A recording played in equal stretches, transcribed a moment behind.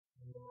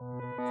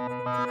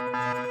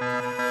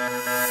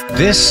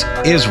This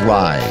is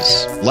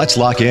Rise. Let's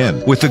lock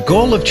in with the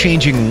goal of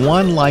changing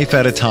one life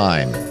at a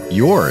time.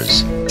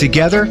 Yours.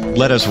 Together,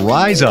 let us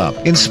rise up,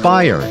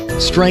 inspire,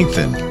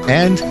 strengthen,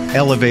 and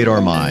elevate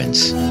our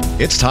minds.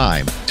 It's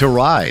time to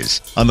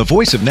rise on the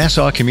voice of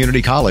Nassau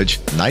Community College,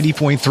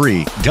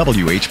 90.3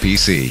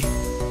 WHPC.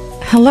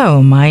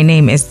 Hello, my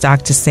name is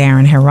Dr.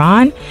 Saran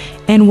Heron,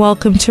 and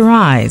welcome to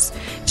Rise.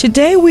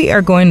 Today we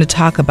are going to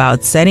talk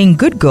about setting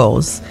good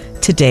goals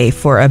today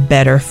for a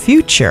better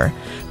future.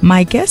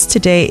 My guest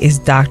today is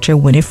Dr.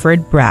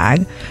 Winifred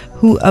Bragg,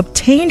 who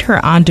obtained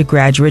her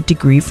undergraduate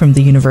degree from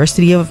the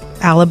University of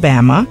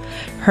Alabama,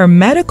 her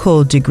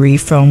medical degree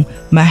from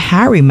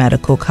Meharry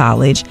Medical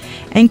College,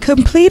 and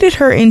completed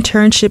her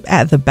internship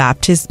at the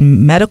Baptist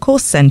Medical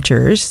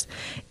Centers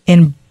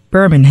in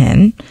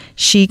Birmingham.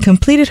 She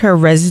completed her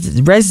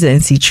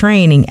residency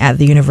training at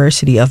the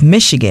University of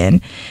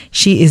Michigan.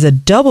 She is a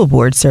double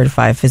board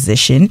certified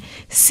physician,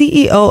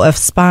 CEO of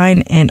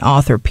Spine and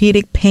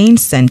Orthopedic Pain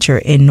Center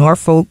in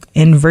Norfolk,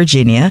 in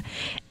Virginia,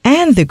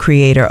 and the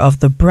creator of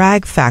the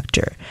BRAGG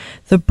Factor.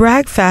 The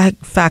BRAGG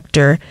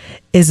Factor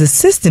is a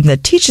system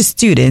that teaches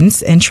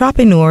students,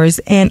 entrepreneurs,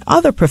 and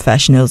other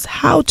professionals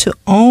how to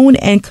own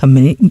and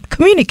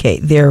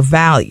communicate their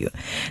value.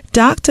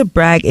 Dr.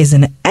 Bragg is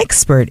an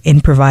expert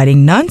in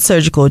providing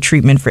non-surgical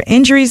treatment for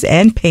injuries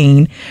and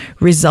pain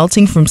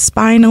resulting from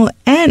spinal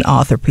and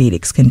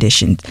orthopedics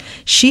conditions.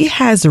 She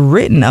has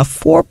written a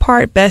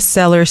 4-part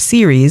bestseller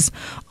series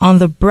on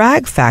the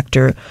BRAGG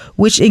Factor,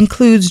 which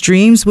includes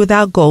Dreams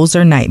Without Goals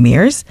or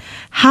Nightmares,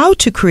 How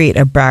to Create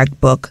a BRAGG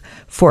Book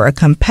for a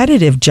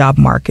Competitive Job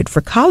Market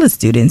for College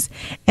Students,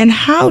 and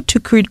How to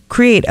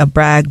Create a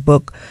BRAGG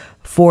Book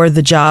for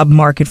the Job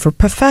Market for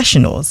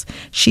Professionals.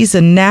 She's a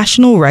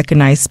national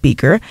recognized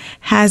speaker,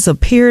 has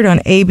appeared on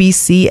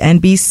ABC,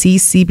 NBC,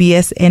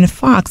 CBS, and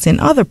Fox, and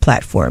other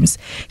platforms.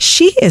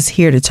 She is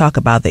here to talk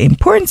about the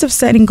importance of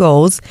setting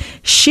goals,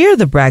 share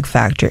the BRAGG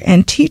Factor,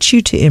 and teach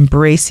you to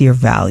embrace your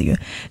value.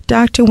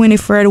 Dr.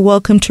 Winifred,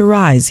 welcome to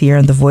Rise here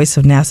on the voice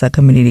of Nassau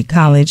Community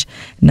College,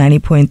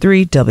 90.3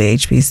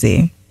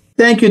 WHPC.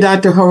 Thank you,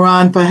 Dr.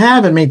 Heron, for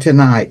having me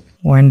tonight.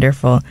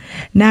 Wonderful.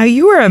 Now,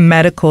 you are a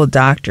medical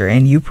doctor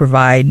and you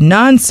provide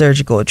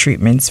non-surgical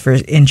treatments for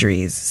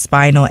injuries,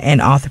 spinal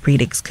and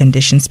orthopedics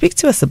conditions. Speak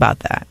to us about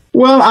that.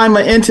 Well, I'm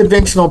an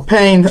interventional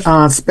pain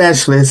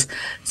specialist.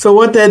 So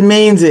what that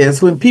means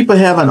is when people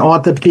have an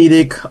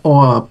orthopedic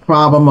or a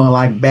problem or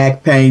like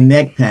back pain,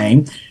 neck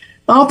pain,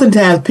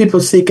 oftentimes people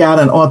seek out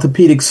an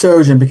orthopedic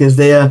surgeon because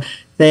they're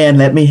saying,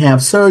 let me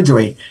have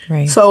surgery.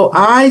 Right. So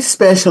I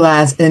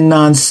specialize in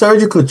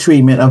non-surgical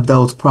treatment of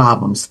those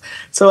problems.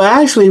 So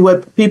actually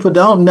what people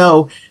don't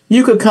know,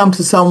 you could come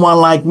to someone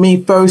like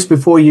me first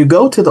before you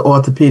go to the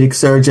orthopedic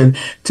surgeon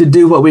to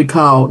do what we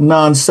call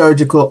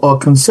non-surgical or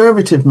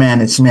conservative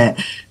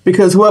management.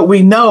 Because what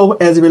we know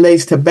as it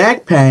relates to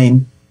back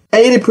pain,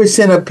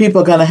 80% of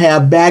people are going to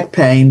have back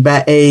pain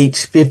by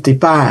age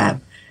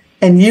 55.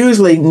 And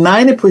usually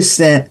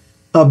 90%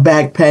 of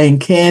back pain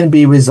can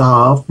be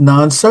resolved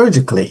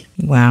non-surgically.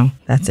 Wow,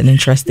 that's an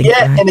interesting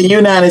fact. In the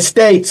United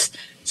States,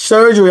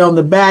 surgery on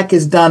the back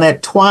is done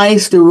at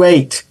twice the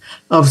rate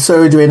of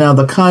surgery in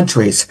other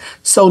countries.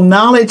 So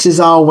knowledge is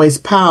always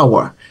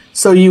power.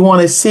 So you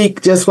want to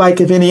seek, just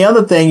like if any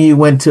other thing you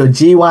went to a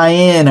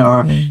GYN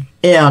or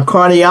a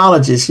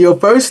cardiologist, your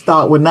first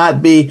thought would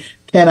not be,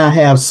 can I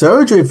have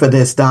surgery for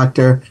this,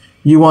 doctor?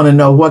 You want to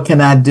know, what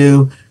can I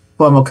do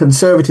from a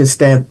conservative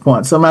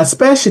standpoint? So my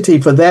specialty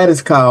for that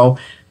is called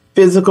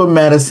physical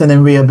medicine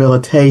and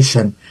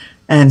rehabilitation.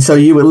 And so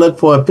you would look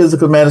for a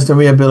physical medicine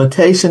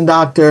rehabilitation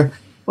doctor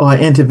or an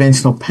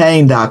interventional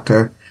pain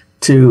doctor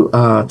to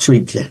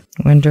treat you.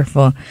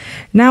 Wonderful.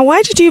 Now,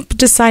 why did you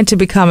decide to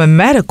become a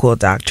medical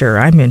doctor?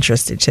 I'm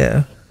interested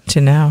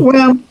to know.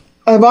 Well,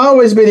 I've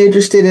always been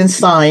interested in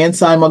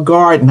science. I'm a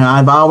gardener.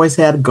 I've always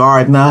had a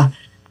garden.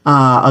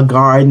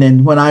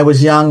 And when I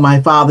was young,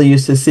 my father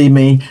used to see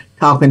me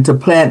talking to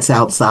plants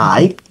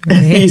outside.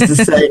 He used to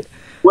say,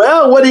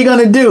 well, what are you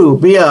going to do?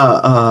 Be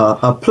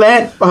a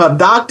plant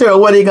doctor, or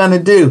what are you going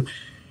to do?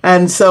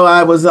 And so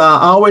I was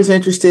always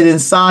interested in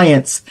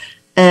science.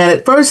 And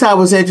at first I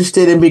was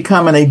interested in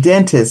becoming a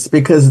dentist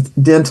because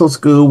dental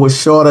school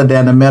was shorter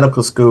than the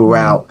medical school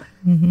route.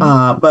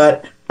 Mm-hmm.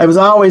 But I was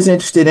always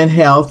interested in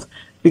health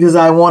because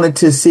I wanted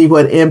to see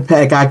what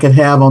impact I could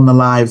have on the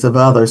lives of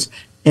others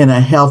in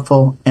a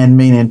helpful and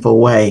meaningful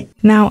way.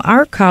 Now,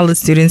 our college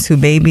students who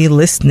may be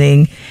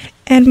listening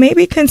and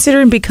maybe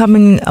considering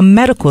becoming a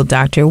medical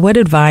doctor, what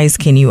advice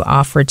can you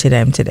offer to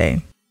them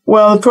today?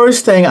 Well, the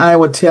first thing I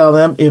would tell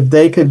them, if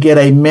they could get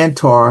a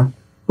mentor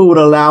who would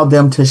allow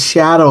them to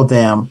shadow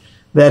them,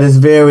 that is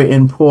very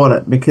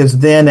important, because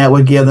then that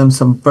would give them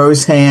some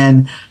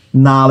firsthand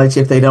knowledge.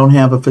 If they don't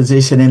have a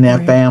physician in their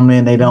family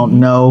and they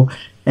don't know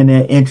and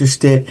they're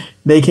interested,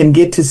 they can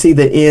get to see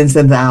the ins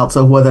and outs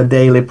of what a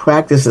daily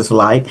practice is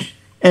like.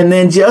 And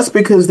then just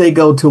because they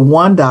go to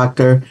one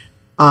doctor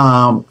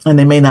and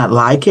they may not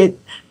like it,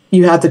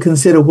 you have to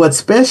consider what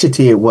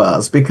specialty it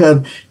was.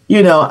 Because,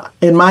 you know,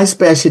 in my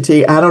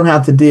specialty, I don't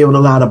have to deal with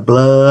a lot of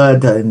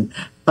blood and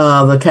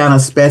the kind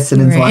of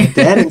specimens like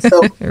that. And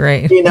so,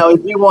 right.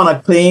 If you want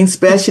a clean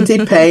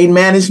specialty, pain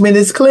management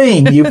is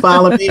clean. You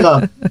follow me?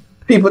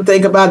 People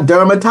think about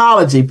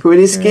dermatology,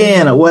 pretty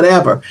skin, or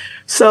whatever.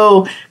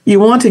 So you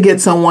want to get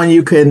someone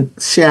you can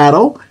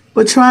shadow,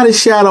 but try to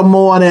shadow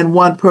more than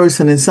one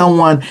person and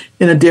someone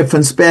in a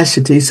different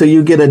specialty so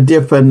you get a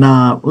different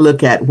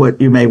look at what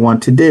you may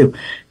want to do.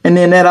 And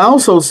then that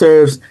also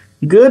serves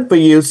good for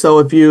you. So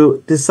if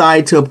you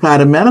decide to apply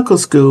to medical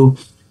school,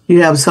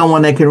 you have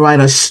someone that can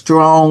write a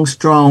strong,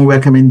 strong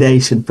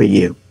recommendation for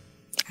you.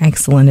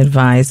 Excellent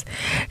advice.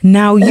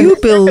 Now, you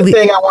believe... The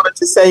thing I wanted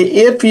to say,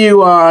 if you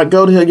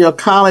go to your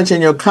college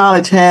and your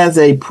college has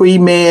a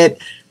pre-med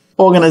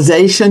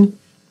organization,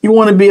 you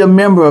want to be a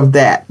member of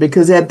that,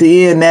 because at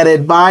the end, that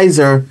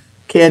advisor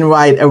can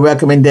write a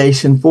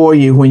recommendation for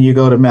you when you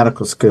go to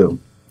medical school.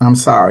 I'm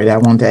sorry, I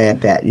wanted to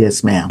add that.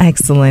 Yes, ma'am.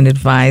 Excellent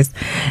advice.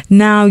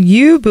 Now,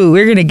 we're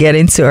going to get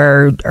into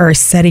our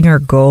setting our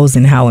goals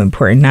and how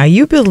important. Now,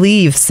 you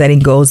believe setting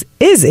goals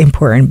is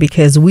important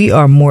because we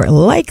are more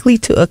likely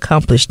to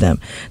accomplish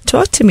them.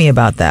 Talk to me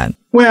about that.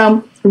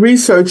 Well,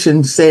 research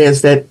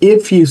says that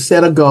if you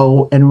set a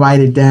goal and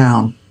write it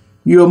down,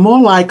 you're more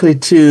likely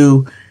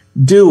to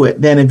do it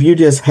than if you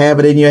just have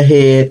it in your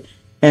head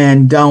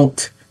and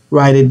don't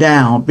write it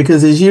down.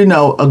 Because as you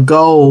know, a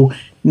goal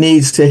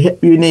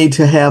you need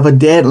to have a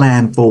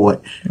deadline for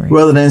it, right,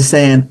 rather than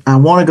saying, I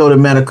want to go to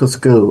medical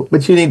school.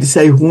 But you need to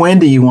say, when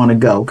do you want to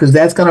go? Because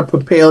that's going to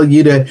propel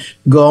you to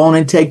go on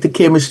and take the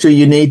chemistry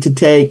you need to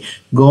take,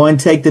 go and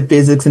take the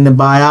physics and the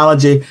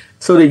biology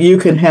so that you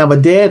can have a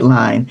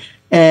deadline.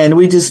 And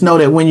we just know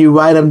that when you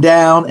write them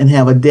down and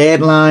have a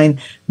deadline,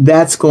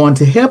 that's going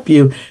to help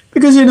you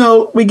because,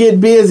 we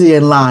get busy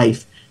in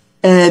life.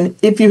 And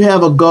if you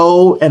have a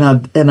goal and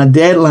a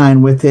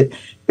deadline with it,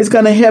 it's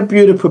going to help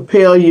you to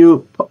propel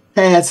you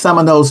past some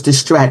of those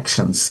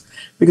distractions,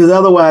 because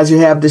otherwise you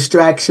have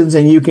distractions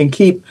and you can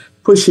keep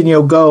pushing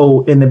your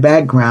goal in the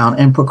background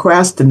and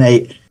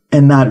procrastinate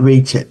and not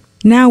reach it.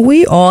 Now,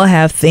 we all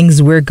have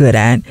things we're good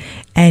at,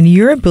 and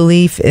your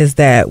belief is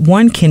that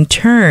one can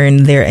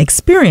turn their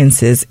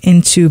experiences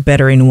into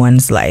bettering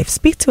one's life.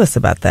 Speak to us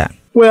about that.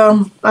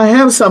 Well, I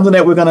have something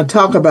that we're going to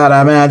talk about,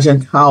 I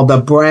imagine, called the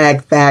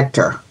Bragg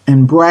Factor.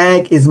 And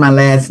Bragg is my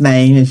last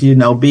name, as you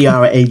know,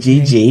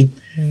 B-R-A-G-G.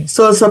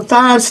 So it's a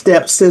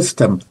 5-step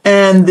system.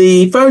 And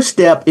the first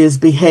step is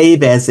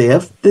behave as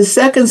if. The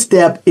second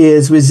step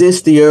is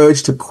resist the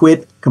urge to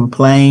quit,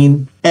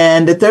 complain.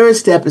 And the third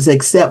step is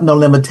accept no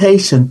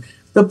limitation.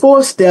 The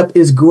fourth step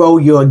is grow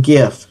your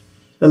gift.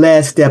 The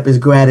last step is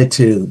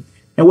gratitude.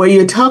 And what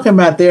you're talking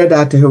about there,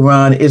 Dr.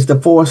 Heron, is the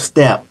fourth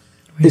step.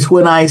 It's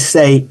when I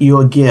say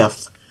your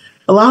gift.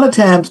 A lot of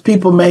times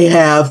people may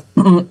have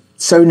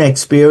certain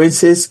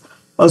experiences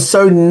or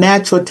certain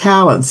natural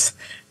talents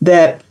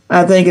that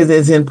I think it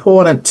is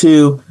important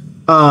to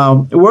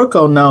work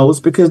on those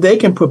because they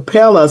can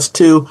propel us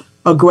to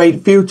a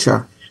great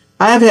future.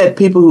 I've had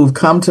people who've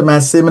come to my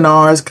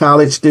seminars,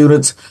 college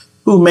students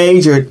who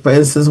majored, for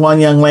instance, one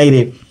young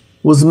lady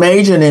was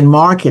majoring in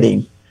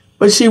marketing,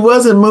 but she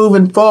wasn't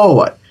moving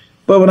forward.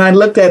 But when I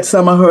looked at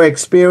some of her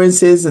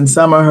experiences and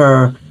some of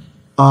her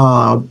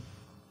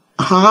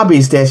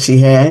hobbies that she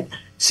had,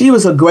 she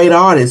was a great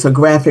artist, a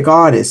graphic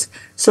artist.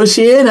 So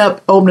she ended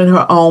up opening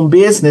her own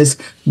business,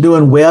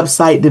 doing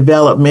website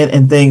development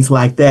and things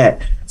like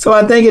that. So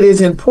I think it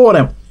is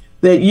important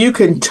that you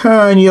can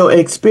turn your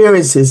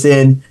experiences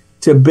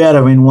into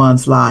bettering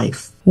one's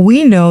life.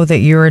 We know that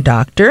you're a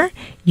doctor.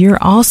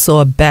 You're also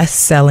a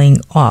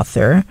best-selling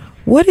author.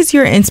 What is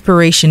your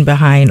inspiration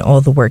behind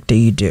all the work that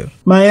you do?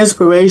 My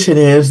inspiration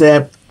is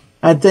that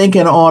I think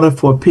in order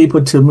for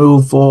people to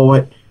move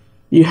forward,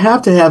 you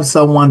have to have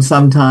someone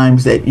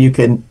sometimes that you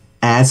can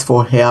ask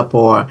for help,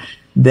 or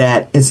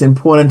that it's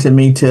important to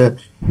me to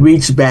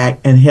reach back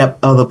and help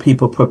other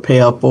people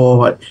propel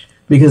forward,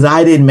 because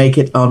I didn't make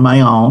it on my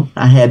own.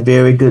 I had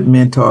very good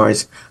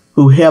mentors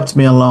who helped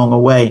me along the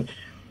way.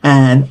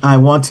 And I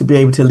want to be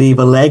able to leave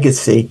a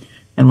legacy.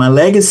 And my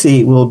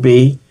legacy will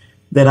be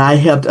that I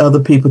helped other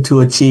people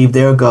to achieve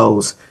their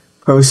goals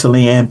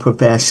personally and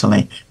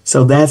professionally.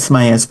 So that's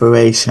my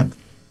inspiration.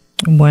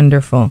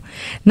 Wonderful.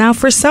 Now,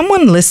 for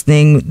someone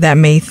listening that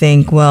may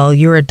think, well,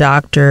 you're a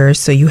doctor,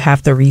 so you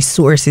have the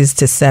resources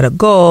to set a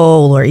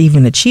goal or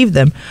even achieve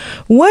them.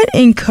 What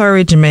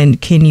encouragement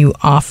can you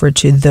offer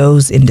to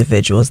those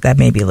individuals that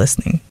may be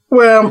listening?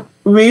 Well,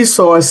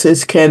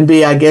 resources can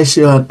be, I guess,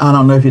 I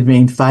don't know if you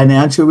mean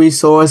financial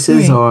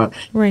resources or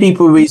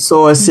people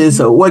resources,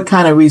 or what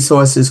kind of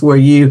resources were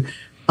you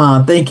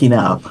thinking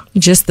of?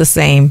 Just the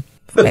same,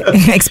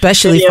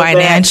 especially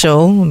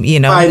financial,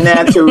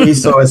 Financial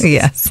resources.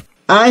 Yes.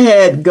 I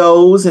had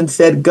goals and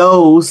set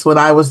goals when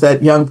I was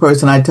that young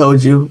person I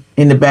told you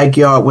in the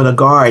backyard with a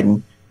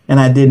garden, and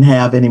I didn't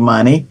have any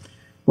money.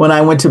 When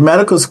I went to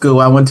medical school,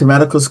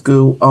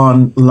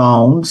 on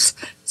loans,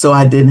 so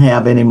I didn't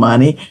have any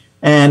money.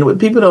 And what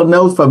people don't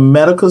know, from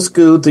medical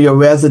school to your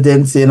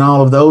residency and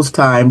all of those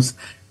times,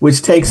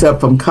 which takes up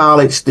from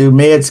college through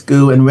med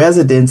school and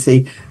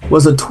residency,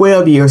 was a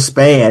 12-year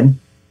span.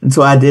 And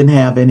so I didn't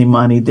have any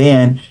money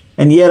then.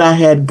 And yet I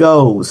had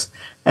goals.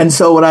 And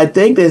so what I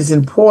think is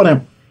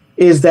important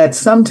is that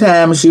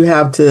sometimes you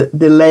have to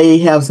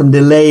have some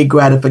delayed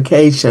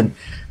gratification.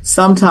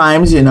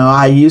 Sometimes,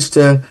 I used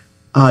to,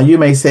 you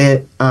may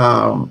say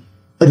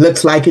it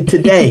looks like it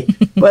today,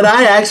 but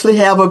I actually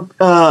have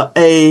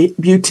a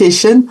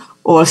beautician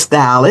or a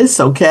stylist,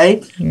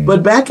 okay?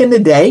 But back in the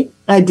day,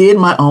 I did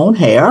my own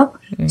hair.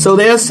 So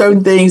there are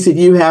certain things that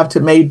you have to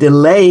maybe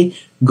delay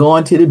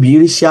going to the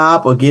beauty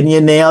shop or getting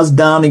your nails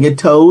done and your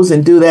toes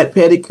and do that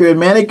pedicure and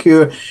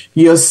manicure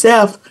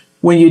yourself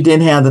when you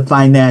didn't have the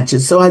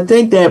financials. So I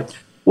think that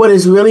what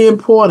is really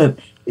important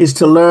is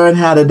to learn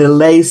how to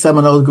delay some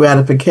of those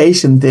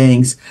gratification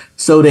things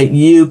so that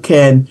you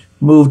can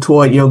move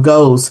toward your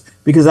goals,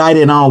 because I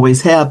didn't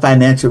always have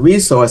financial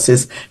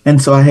resources.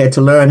 And so I had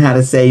to learn how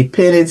to save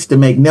pennies to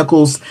make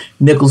nickels,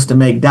 nickels to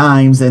make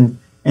dimes, and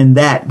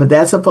that. But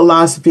that's a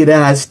philosophy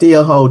that I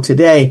still hold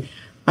today.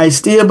 I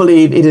still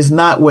believe it is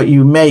not what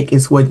you make,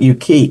 it's what you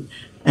keep.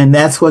 And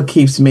that's what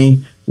keeps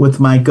me with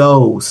my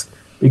goals,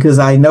 because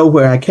I know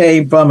where I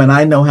came from and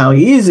I know how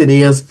easy it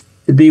is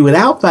to be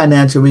without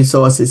financial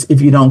resources if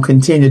you don't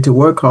continue to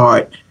work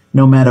hard,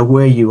 no matter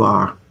where you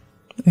are.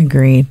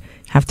 Agreed.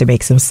 Have to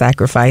make some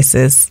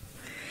sacrifices.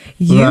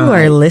 You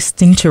Right. are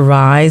listening to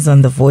Rise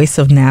on the Voice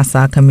of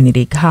Nassau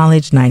Community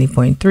College,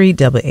 90.3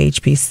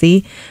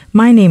 WHPC.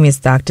 My name is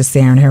Dr.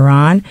 Saran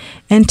Heron,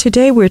 and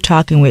today we're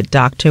talking with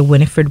Dr.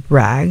 Winifred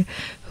Bragg,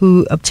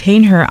 who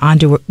obtained her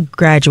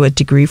undergraduate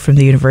degree from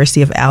the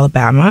University of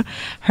Alabama,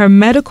 her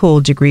medical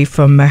degree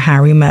from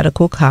Meharry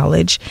Medical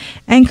College,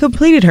 and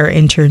completed her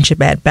internship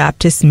at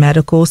Baptist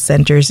Medical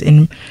Centers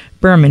in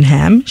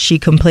Birmingham. She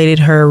completed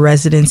her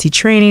residency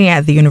training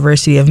at the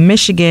University of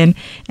Michigan,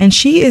 and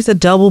she is a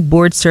double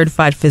board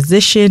certified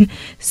physician,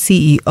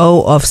 CEO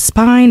of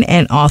Spine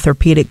and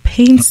Orthopedic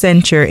Pain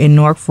Center in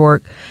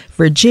Norfolk,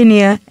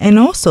 Virginia, and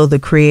also the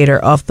creator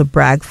of the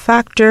Bragg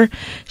Factor.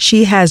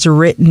 She has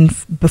written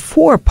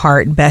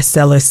before-part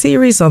bestseller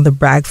series on the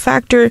Bragg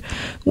Factor,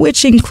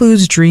 which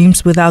includes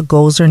Dreams Without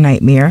Goals or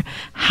Nightmare,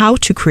 How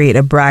to Create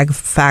a Bragg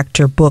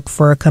Factor Book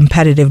for a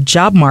Competitive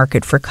Job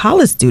Market for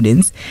College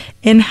Students,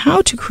 and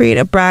How to Create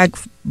a Bragg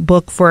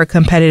Book for a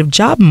Competitive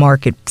Job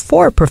Market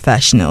for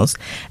Professionals,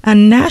 a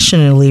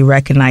nationally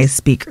recognized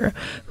speaker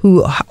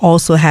who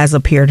also has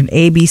appeared on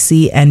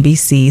ABC,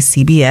 NBC,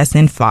 CBS,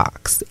 and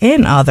Fox,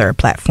 and other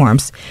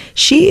platforms.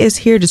 She is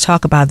here to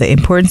talk about the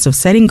importance of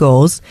setting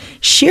goals,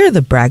 share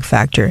the Bragg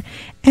Factor,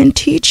 and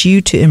teach you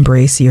to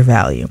embrace your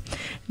value.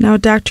 Now,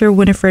 Dr.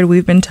 Winifred,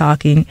 we've been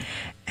talking,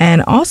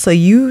 and also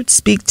you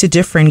speak to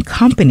different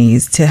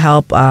companies to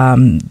help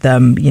them,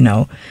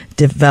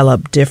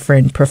 develop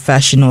different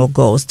professional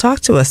goals. Talk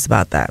to us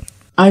about that.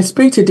 I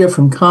speak to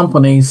different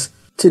companies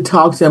to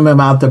talk to them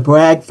about the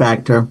Bragg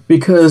Factor,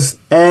 because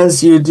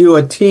as you do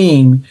a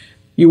team,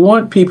 you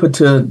want people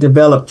to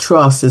develop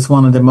trust is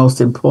one of the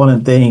most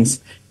important things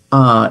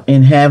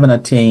in having a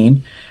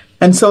team.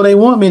 And so they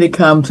want me to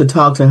come to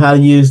talk to how to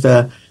use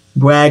the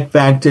Bragg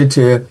Factor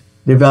to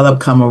develop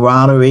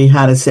camaraderie,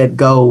 how to set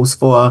goals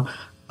for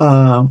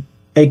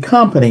a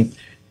company.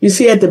 You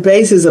see, at the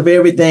basis of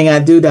everything I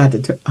do,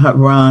 Dr.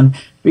 Ron,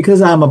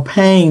 because I'm a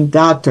pain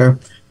doctor,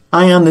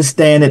 I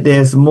understand that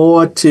there's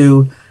more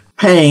to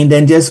pain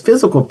than just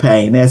physical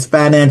pain. There's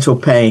financial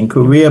pain,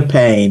 career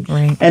pain.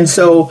 Right. And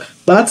so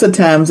lots of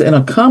times in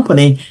a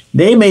company,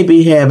 they may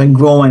be having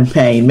growing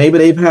pain. Maybe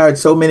they've hired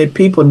so many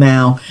people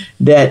now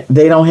that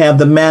they don't have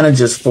the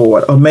managers for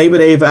it. Or maybe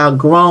they've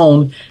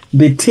outgrown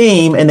the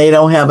team and they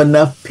don't have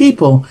enough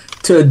people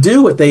to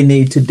do what they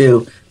need to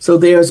do. So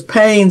there's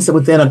pains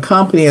within a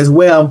company as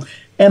well.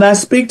 And I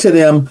speak to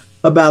them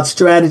about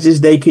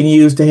strategies they can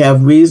use to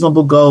have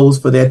reasonable goals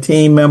for their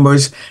team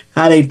members,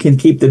 how they can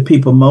keep the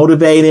people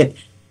motivated,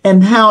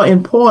 and how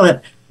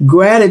important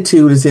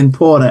gratitude is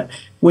important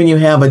when you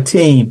have a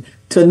team,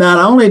 to not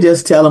only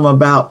just tell them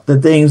about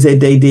the things that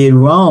they did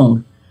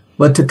wrong,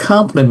 but to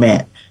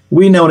compliment.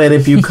 We know that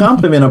if you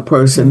compliment a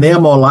person, they're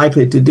more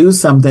likely to do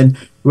something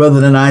rather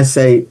than I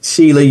say,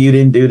 Sheila, you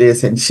didn't do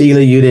this, and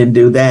Sheila, you didn't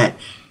do that.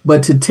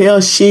 But to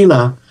tell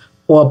Sheila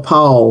or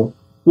Paul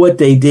what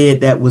they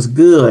did that was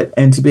good,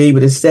 and to be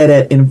able to say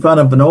that in front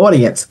of an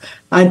audience.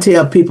 I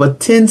tell people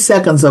 10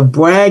 seconds of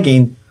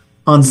bragging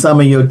on some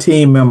of your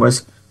team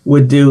members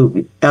would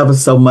do ever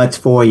so much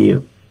for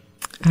you.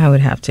 I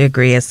would have to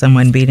agree, as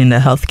someone being in the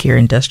healthcare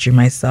industry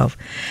myself.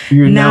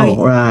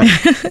 Right.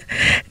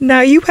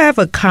 Now you have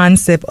a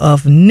concept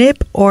of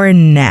nip or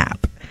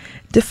nap.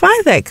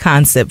 Define that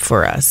concept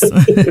for us.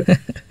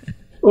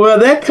 Well,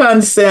 that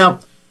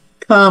concept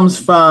comes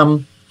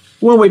from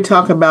when we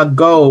talk about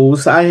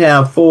goals. I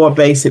have 4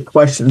 basic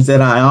questions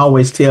that I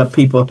always tell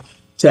people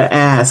to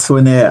ask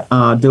when they're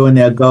doing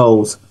their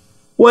goals.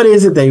 What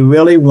is it they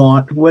really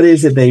want? What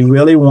is it they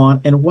really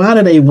want? And why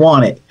do they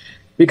want it?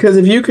 Because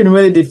if you can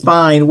really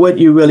define what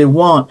you really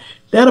want,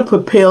 that'll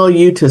propel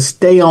you to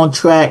stay on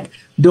track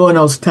during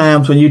those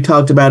times when you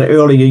talked about it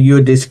earlier,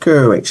 you're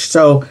discouraged.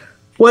 So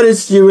what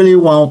is you really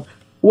want?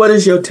 What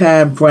is your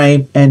time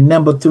frame? And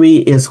number 3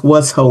 is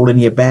what's holding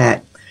you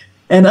back?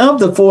 And of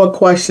the 4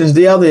 questions,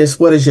 the other is,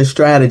 what is your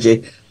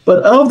strategy?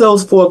 But of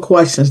those 4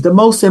 questions, the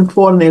most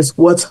important is,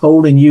 what's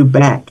holding you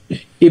back?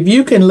 If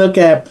you can look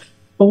at,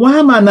 well, why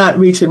am I not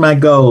reaching my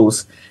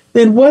goals?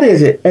 Then what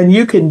is it? And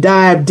you can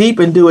dive deep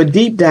and do a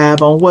deep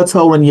dive on what's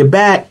holding you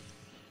back.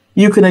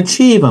 You can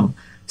achieve them.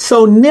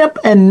 So nip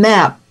and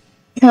nap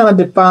kind of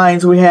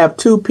defines, we have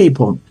 2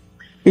 people.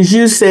 As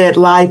you said,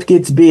 life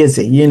gets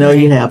busy. You know,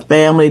 you have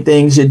family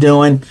things you're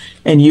doing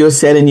and you're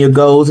setting your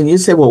goals. And you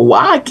say, well,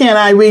 why can't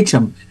I reach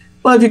them?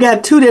 Well, if you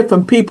got 2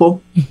 different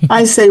people,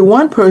 I say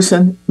one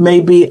person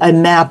may be a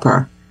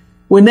napper.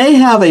 When they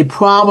have a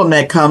problem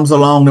that comes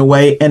along the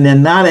way and they're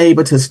not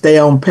able to stay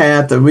on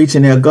path of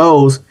reaching their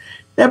goals,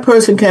 that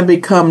person can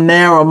become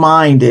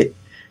narrow-minded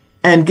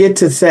and get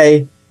to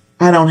say,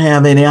 I don't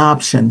have any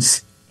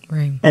options.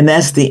 Right. And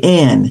that's the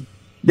N.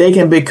 They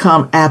can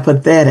become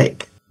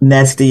apathetic. And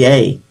that's the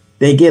A.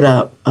 They get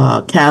a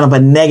kind of a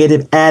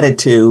negative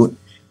attitude.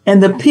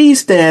 And the P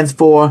stands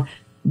for,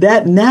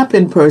 that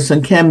napping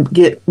person can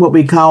get what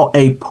we call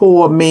a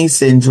poor me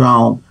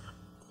syndrome.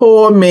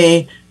 Poor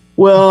me.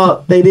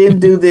 Well, they didn't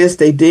do this.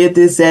 They did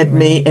this at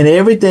me. And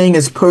everything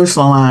is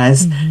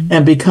personalized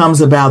and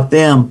becomes about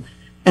them.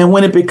 And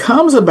when it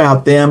becomes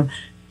about them,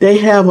 they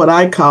have what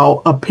I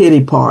call a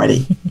pity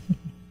party.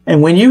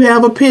 And when you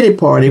have a pity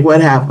party,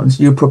 what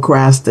happens? You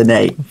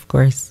procrastinate. Of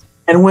course.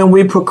 And when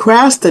we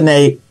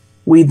procrastinate,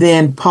 we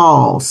then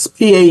pause,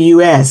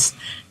 P-A-U-S.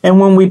 And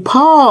when we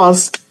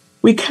pause,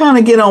 we kind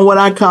of get on what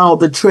I call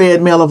the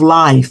treadmill of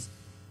life.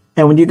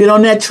 And when you get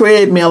on that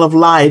treadmill of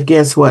life,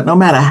 guess what? No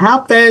matter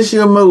how fast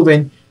you're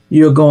moving,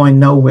 you're going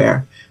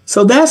nowhere.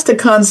 So that's the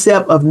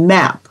concept of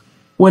nap.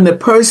 When the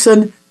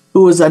person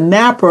who is a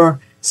napper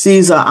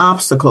sees an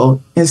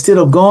obstacle, instead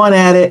of going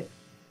at it,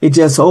 it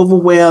just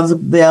overwhelms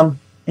them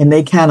and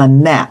they kind of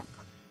nap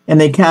and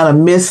they kind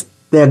of miss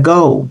their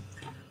goal.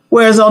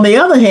 Whereas on the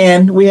other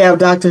hand, we have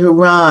Dr.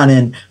 Heron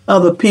and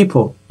other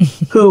people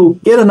who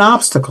get an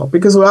obstacle,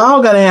 because we're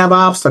all going to have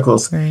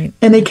obstacles, right,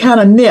 and they kind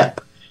of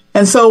nip.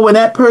 And so when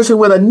that person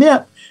with a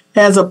nip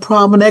has a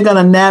problem, they're going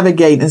to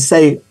navigate and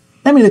say,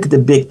 let me look at the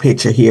big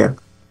picture here.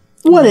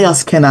 What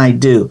else can I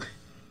do?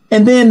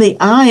 And then the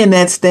I in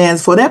that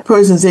stands for, that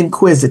person's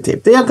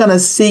inquisitive. They're going to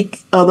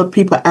seek other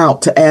people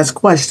out to ask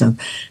questions.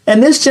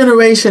 And this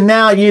generation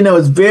now, you know,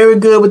 is very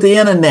good with the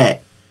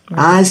internet.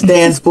 I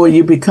stands for,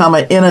 you become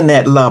an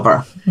internet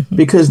lover,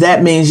 because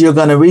that means you're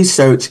going to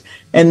research.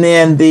 And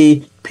then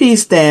the P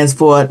stands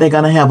for, they're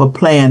going to have a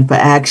plan for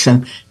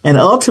action. And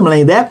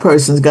ultimately, that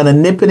person's going to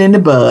nip it in the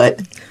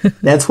bud.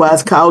 That's why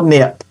it's called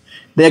nip.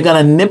 They're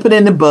going to nip it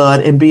in the bud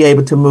and be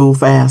able to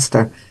move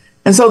faster.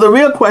 And so the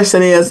real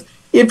question is,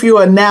 if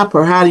you're a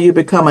napper, how do you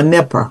become a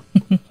nipper?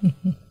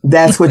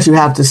 That's what you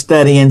have to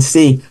study and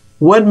see.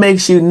 What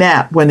makes you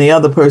nap when the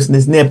other person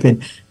is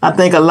nipping? I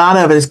think a lot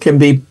of it can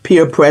be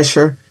peer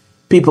pressure.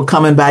 People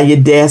coming by your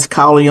desk,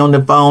 calling you on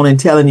the phone and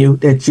telling you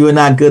that you're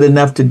not good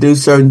enough to do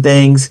certain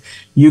things.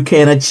 You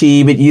can't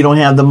achieve it. You don't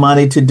have the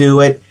money to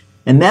do it.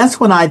 And that's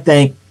when I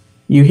think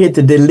you hit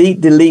the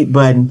delete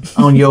button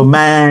on your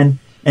mind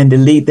and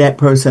delete that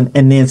person,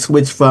 and then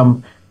switch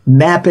from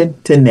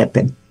napping to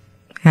nipping.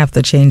 Have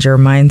to change your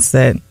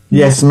mindset.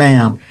 Yes,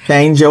 ma'am.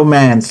 Change your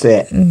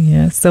mindset.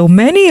 Yeah. So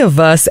many of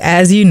us,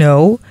 as you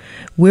know,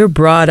 we're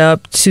brought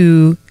up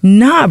to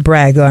not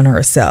brag on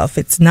ourselves.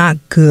 It's not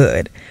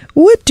good.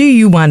 What do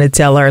you want to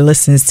tell our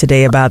listeners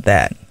today about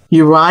that?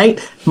 You're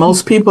right.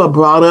 Most people are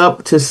brought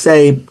up to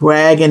say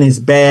bragging is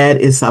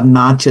bad, it's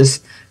obnoxious.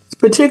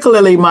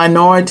 Particularly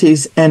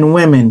minorities and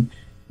women.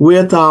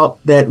 We're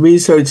taught that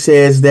research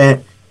says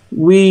that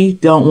we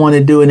don't want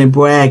to do any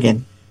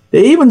bragging.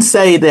 They even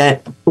say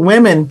that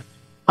women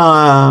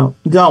don't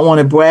want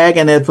to brag,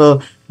 and if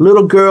a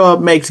little girl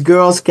makes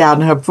Girl Scout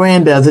and her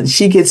friend doesn't,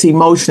 she gets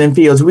emotional and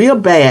feels real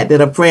bad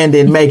that her friend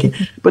didn't make it.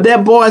 But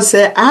that boy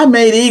said, I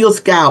made Eagle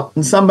Scout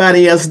and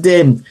somebody else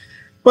didn't.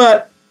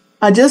 But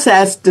I just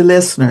ask the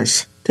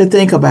listeners to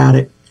think about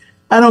it.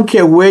 I don't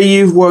care where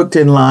you've worked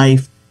in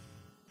life.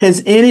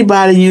 Has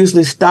anybody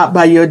usually stopped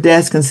by your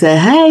desk and said,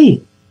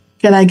 hey,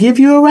 can I give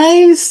you a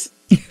raise?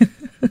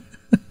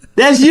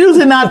 That's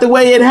usually not the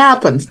way it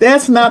happens.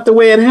 That's not the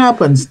way it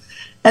happens.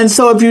 And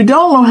so if you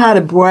don't know how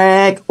to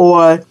brag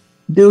or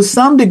do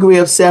some degree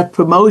of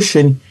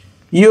self-promotion,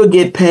 you'll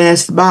get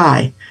passed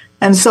by.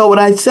 And so what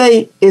I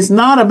say is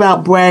not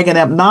about bragging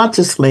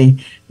obnoxiously.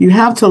 You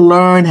have to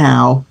learn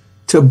how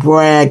to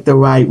brag the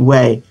right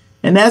way.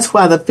 And that's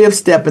why the 5th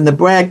step in the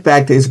brag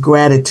factor is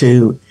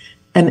gratitude.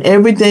 And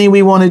everything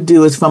we want to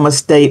do is from a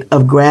state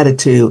of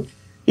gratitude.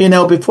 You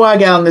know, before I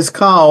got on this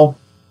call,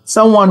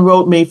 someone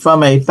wrote me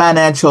from a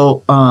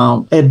financial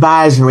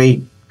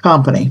advisory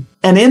company.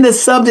 And in the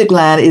subject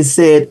line, it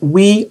said,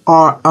 we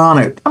are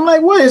honored. I'm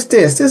like, what is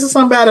this? This is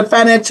somebody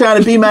trying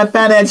to be my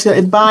financial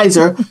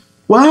advisor.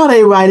 Why are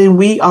they writing,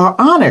 we are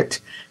honored?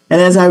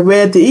 And as I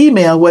read the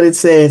email, what it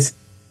says,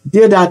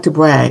 Dear Dr.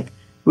 Bragg,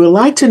 we'd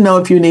like to know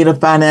if you need a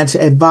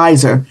financial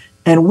advisor.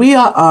 And we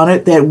are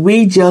honored that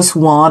we just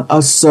won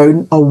a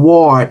certain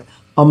award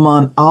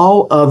among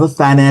all other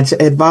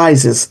financial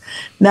advisors.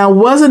 Now,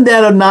 wasn't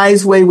that a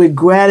nice way with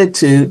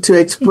gratitude to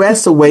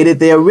express the way that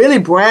they're really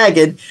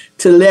bragging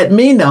to let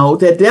me know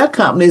that their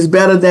company is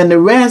better than the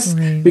rest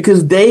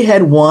because they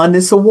had won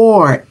this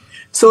award?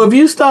 So if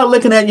you start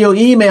looking at your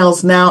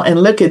emails now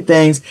and look at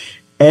things,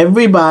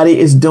 everybody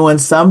is doing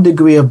some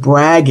degree of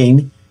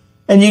bragging,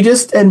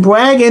 and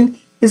bragging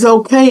is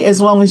okay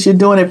as long as you're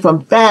doing it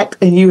from fact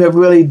and you have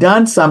really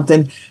done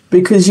something,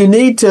 because you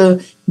need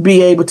to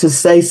be able to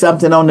say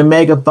something on the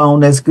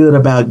megaphone that's good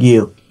about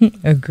you.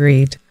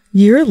 Agreed.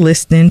 You're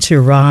listening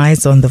to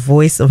Rise on the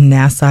Voice of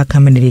Nassau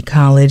Community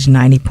College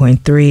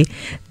 90.3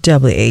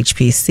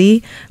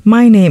 WHPC.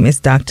 My name is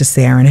Dr.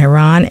 Saran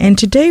Heron, and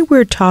today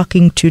we're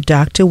talking to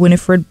Dr.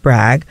 Winifred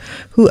Bragg,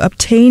 who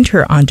obtained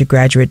her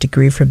undergraduate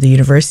degree from the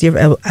University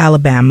of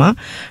Alabama,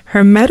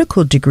 her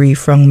medical degree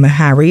from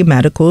Meharry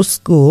Medical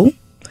School,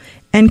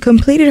 and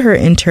completed her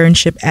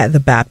internship at the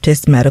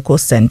Baptist Medical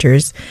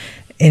Centers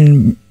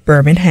in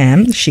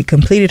Birmingham. She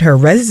completed her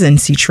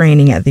residency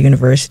training at the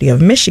University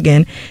of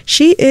Michigan.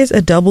 She is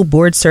a double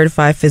board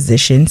certified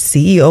physician,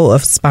 CEO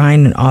of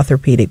Spine and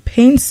Orthopedic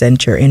Pain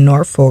Center in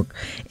Norfolk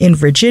in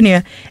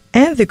Virginia,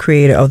 and the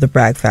creator of The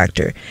Bragg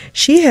Factor.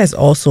 She has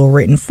also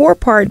written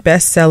 4-part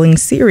best-selling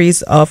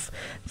series of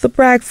The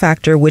Bragg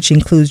Factor, which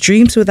includes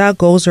Dreams Without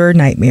Goals Are a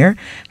Nightmare,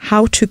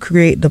 How to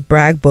Create the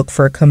Bragg Book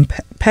for a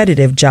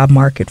Competitive Job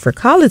Market for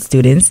College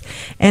Students,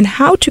 and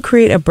How to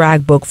Create a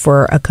Bragg Book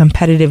for a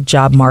Competitive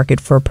Job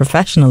Market for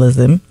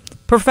Professionalism,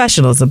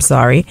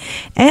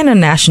 and a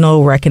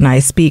national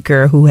recognized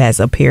speaker who has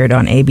appeared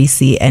on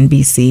ABC,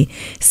 NBC,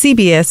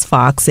 CBS,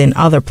 Fox, and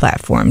other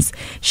platforms.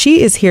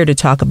 She is here to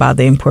talk about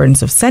the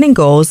importance of setting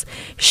goals,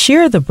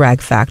 share the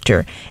Bragg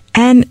Factor,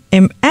 and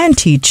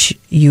teach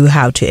you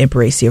how to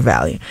embrace your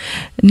value.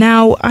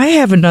 Now, I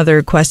have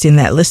another question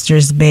that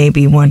listeners may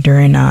be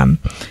wondering,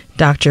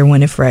 Dr.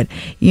 Winifred.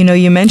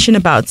 You mentioned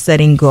about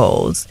setting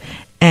goals.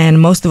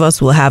 And most of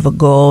us will have a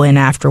goal, and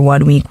after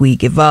 1 week, we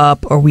give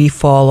up or we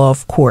fall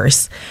off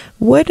course.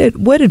 What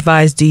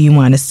advice do you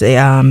want to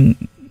say,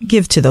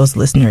 give to those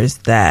listeners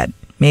that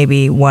may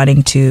be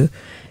wanting to,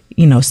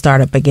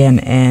 start up again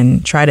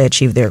and try to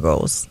achieve their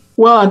goals?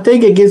 Well, I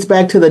think it gets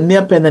back to the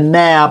nip and the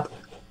nap,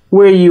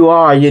 where you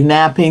are, you're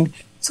napping.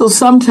 So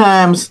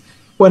sometimes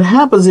what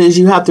happens is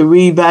you have to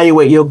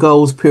reevaluate your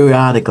goals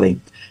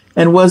periodically.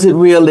 And was it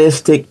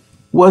realistic?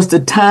 Was the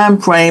time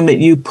frame that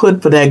you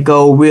put for that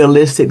goal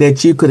realistic,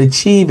 that you could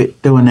achieve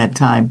it during that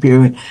time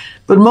period?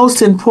 But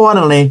most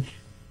importantly,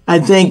 I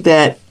think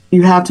that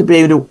you have to be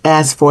able to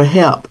ask for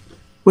help.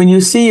 When you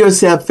see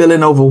yourself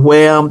feeling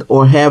overwhelmed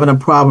or having a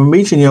problem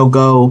reaching your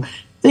goal,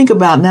 think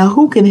about, now,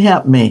 who can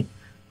help me?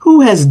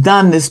 Who has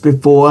done this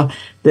before,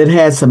 that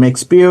has some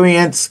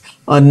experience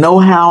or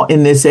know-how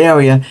in this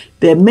area,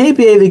 that may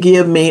be able to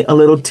give me a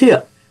little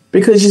tip?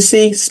 Because you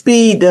see,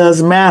 speed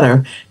does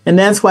matter. And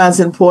that's why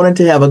it's important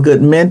to have a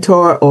good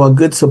mentor or a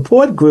good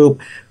support group.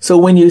 So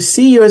when you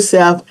see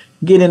yourself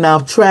getting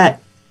off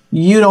track,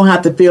 you don't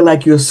have to feel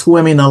like you're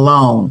swimming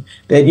alone,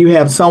 that you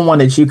have someone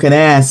that you can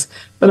ask.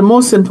 But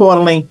most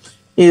importantly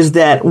is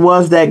that,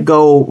 was that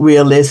goal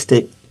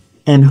realistic?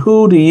 And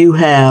who do you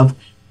have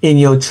in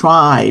your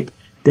tribe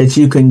that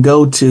you can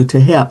go to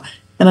help?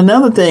 And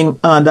another thing,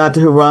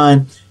 Dr.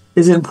 Heron,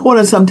 it's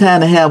important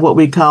sometimes to have what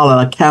we call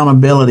an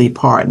accountability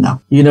partner.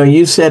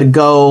 You set a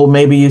goal.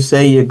 Maybe you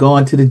say you're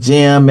going to the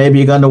gym. Maybe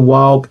you're going to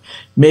walk.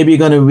 Maybe you're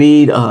going to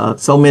read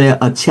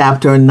a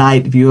chapter a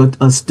night if you're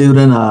a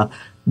student.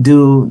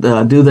 Do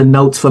the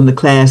notes from the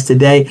class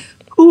today.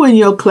 Who in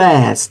your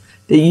class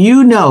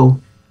that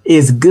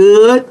is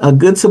good, a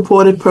good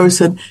supportive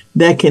person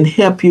that can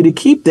help you to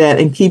keep that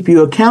and keep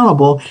you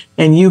accountable,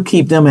 and you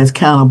keep them as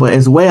accountable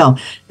as well.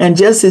 And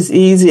just as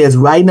easy as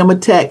writing them a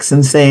text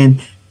and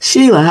saying,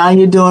 Sheila, how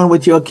you doing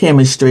with your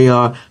chemistry?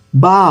 Or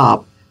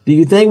Bob, do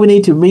you think we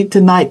need to meet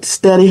tonight to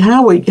study?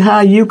 How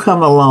are you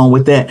coming along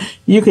with that?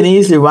 You can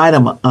easily write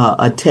them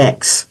a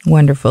text.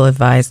 Wonderful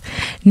advice.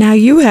 Now,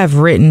 you have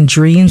written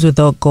Dreams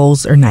Without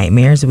Goals or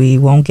Nightmares. We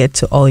won't get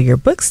to all your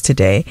books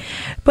today.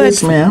 But,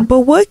 yes, ma'am.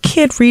 But what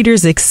can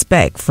readers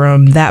expect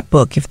from that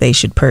book if they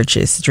should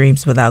purchase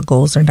Dreams Without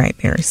Goals or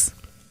Nightmares?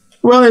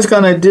 Well, it's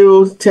going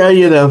to tell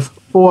you the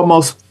 4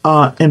 most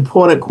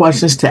important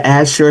questions to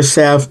ask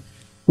yourself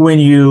when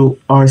you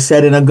are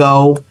setting a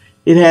goal.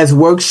 It has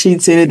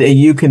worksheets in it that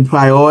you can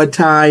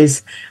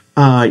prioritize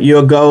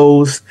your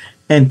goals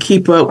and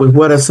keep up with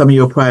what are some of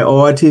your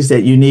priorities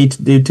that you need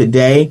to do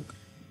today.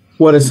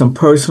 What are some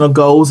personal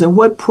goals and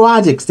what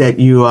projects that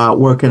you are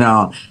working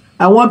on?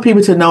 I want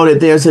people to know that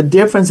there's a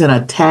difference in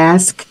a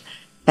task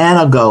and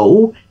a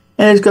goal.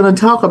 And it's going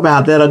to talk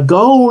about that. A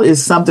goal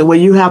is something where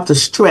you have to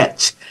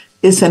stretch.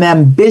 It's an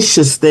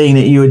ambitious thing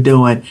that you're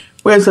doing.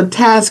 Whereas a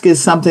task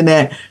is something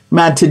that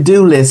my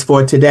to-do list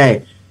for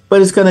today.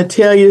 But it's going to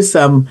tell you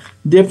some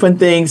different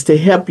things to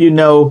help you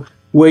know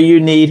where you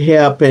need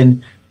help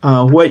and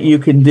what you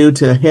can do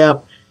to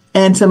help,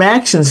 and some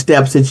action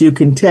steps that you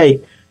can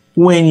take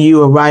when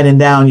you are writing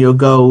down your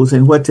goals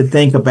and what to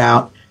think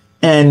about,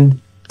 and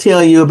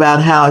tell you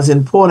about how it's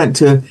important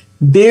to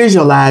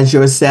visualize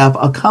yourself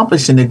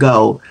accomplishing the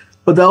goal.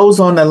 For those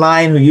on the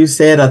line who you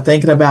said are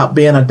thinking about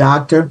being a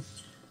doctor,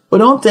 well,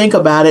 don't think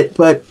about it,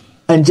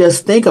 and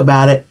just think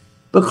about it,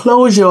 but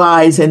close your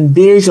eyes and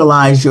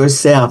visualize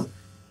yourself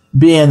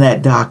being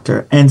that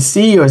doctor and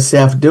see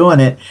yourself doing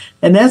it.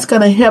 And that's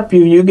going to help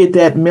you. You get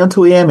that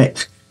mental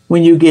image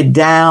when you get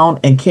down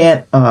and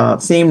can't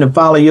seem to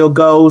follow your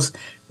goals.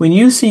 When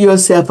you see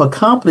yourself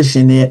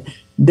accomplishing it,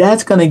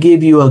 that's going to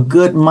give you a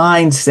good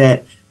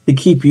mindset to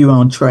keep you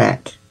on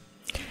track.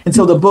 And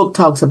so the book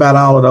talks about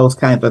all of those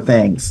kinds of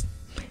things.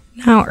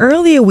 Now,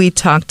 earlier we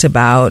talked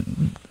about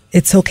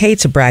it's okay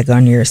to brag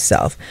on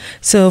yourself.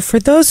 So for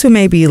those who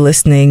may be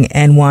listening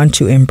and want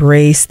to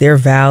embrace their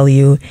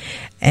value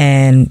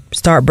and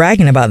start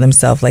bragging about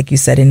themselves, like you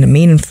said, in a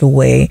meaningful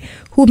way,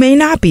 who may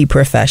not be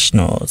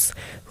professionals,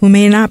 who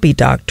may not be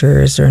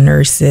doctors or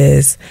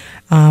nurses,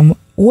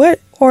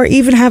 or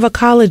even have a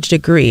college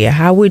degree,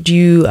 how would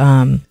you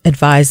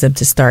advise them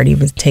to start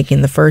even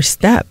taking the first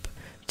step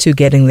to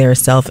getting their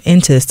self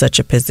into such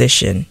a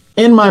position?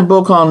 In my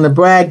book on the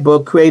Bragg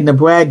Book, Creating the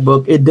BRAGG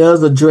Book, it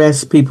does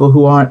address people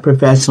who aren't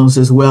professionals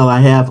as well. I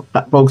have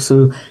folks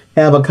who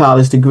have a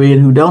college degree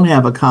and who don't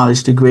have a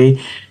college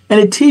degree. And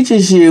it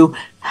teaches you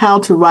how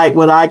to write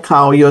what I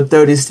call your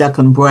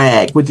 30-second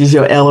brag, which is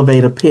your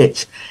elevator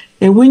pitch.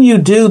 And when you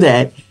do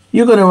that,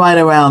 you're going to write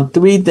around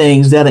 3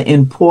 things that are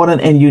important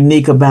and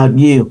unique about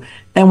you.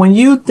 And when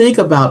you think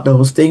about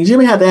those things, you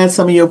may have to ask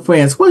some of your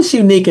friends, what's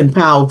unique and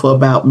powerful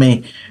about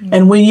me? Mm-hmm.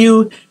 And when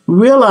you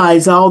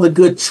realize all the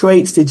good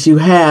traits that you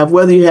have,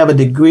 whether you have a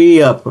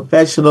degree, a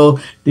professional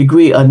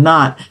degree or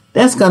not,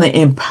 that's going to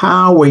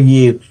empower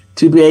you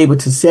to be able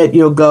to set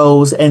your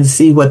goals and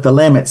see what the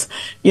limits.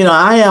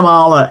 I am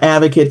all an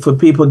advocate for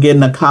people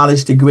getting a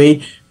college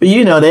degree, but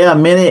there are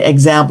many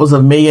examples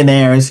of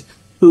millionaires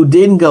who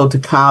didn't go to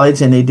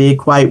college and they did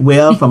quite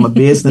well from a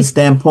business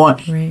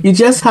standpoint. Right. You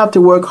just have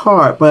to work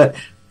hard. But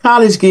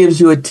college gives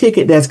you a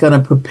ticket that's going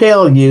to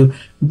propel you.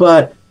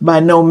 But by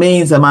no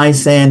means am I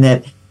saying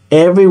that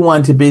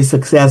everyone to be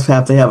successful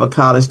have to have a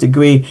college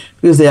degree,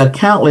 because there are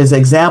countless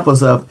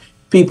examples of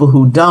people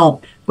who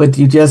don't, but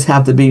you just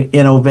have to be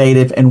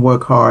innovative and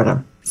work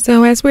harder.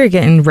 So as we're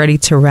getting ready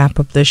to wrap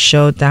up the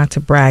show, Dr.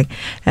 Bragg,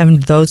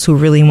 and those who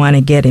really want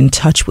to get in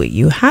touch with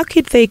you, how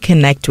could they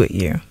connect with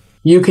you?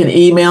 You can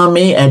email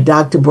me at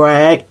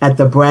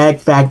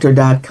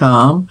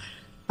drbragg@TheBraggFactor.com.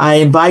 I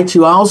invite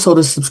you also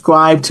to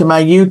subscribe to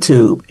my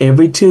YouTube.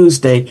 Every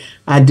Tuesday,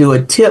 I do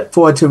a tip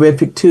for a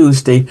terrific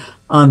Tuesday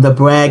on the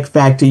Bragg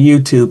Factor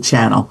YouTube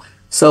channel.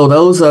 So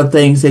those are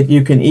things that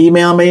you can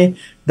email me,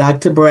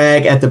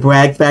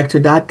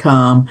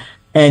 drbragg@TheBraggFactor.com.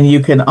 And you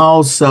can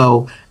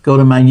also go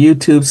to my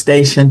YouTube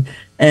station.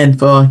 And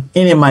for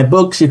any of my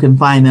books, you can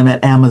find them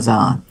at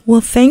Amazon. Well,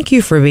 thank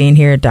you for being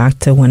here,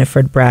 Dr.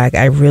 Winifred Bragg.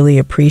 I really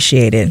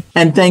appreciate it.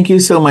 And thank you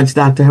so much,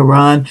 Dr.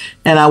 Heron.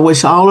 And I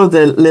wish all of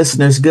the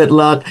listeners good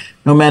luck,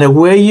 no matter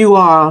where you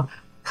are,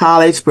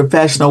 college,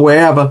 professional,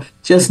 wherever.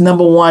 Just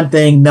number one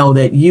thing, know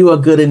that you are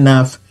good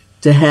enough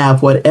to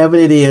have whatever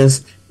it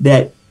is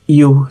that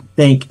you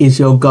think is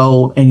your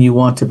goal and you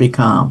want to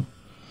become.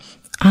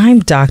 I'm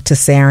Dr.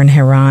 Saran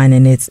Heron,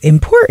 and it's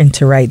important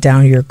to write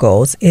down your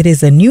goals. It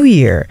is a new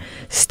year.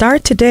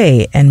 Start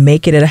today and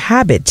make it a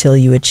habit till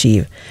you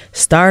achieve.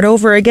 Start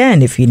over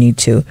again if you need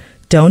to.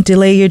 Don't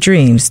delay your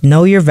dreams.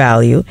 Know your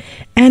value.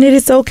 And it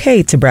is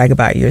okay to brag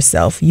about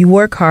yourself. You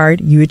work hard.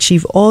 You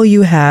achieve all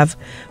you have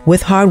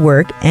with hard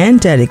work and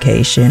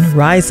dedication.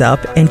 Rise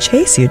up and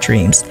chase your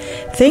dreams.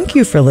 Thank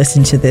you for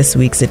listening to this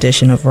week's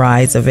edition of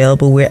Rise,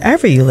 available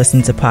wherever you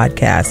listen to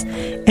podcasts,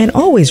 and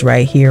always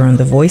right here on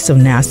the voice of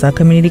Nassau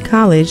Community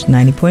College,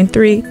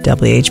 90.3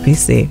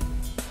 WHPC.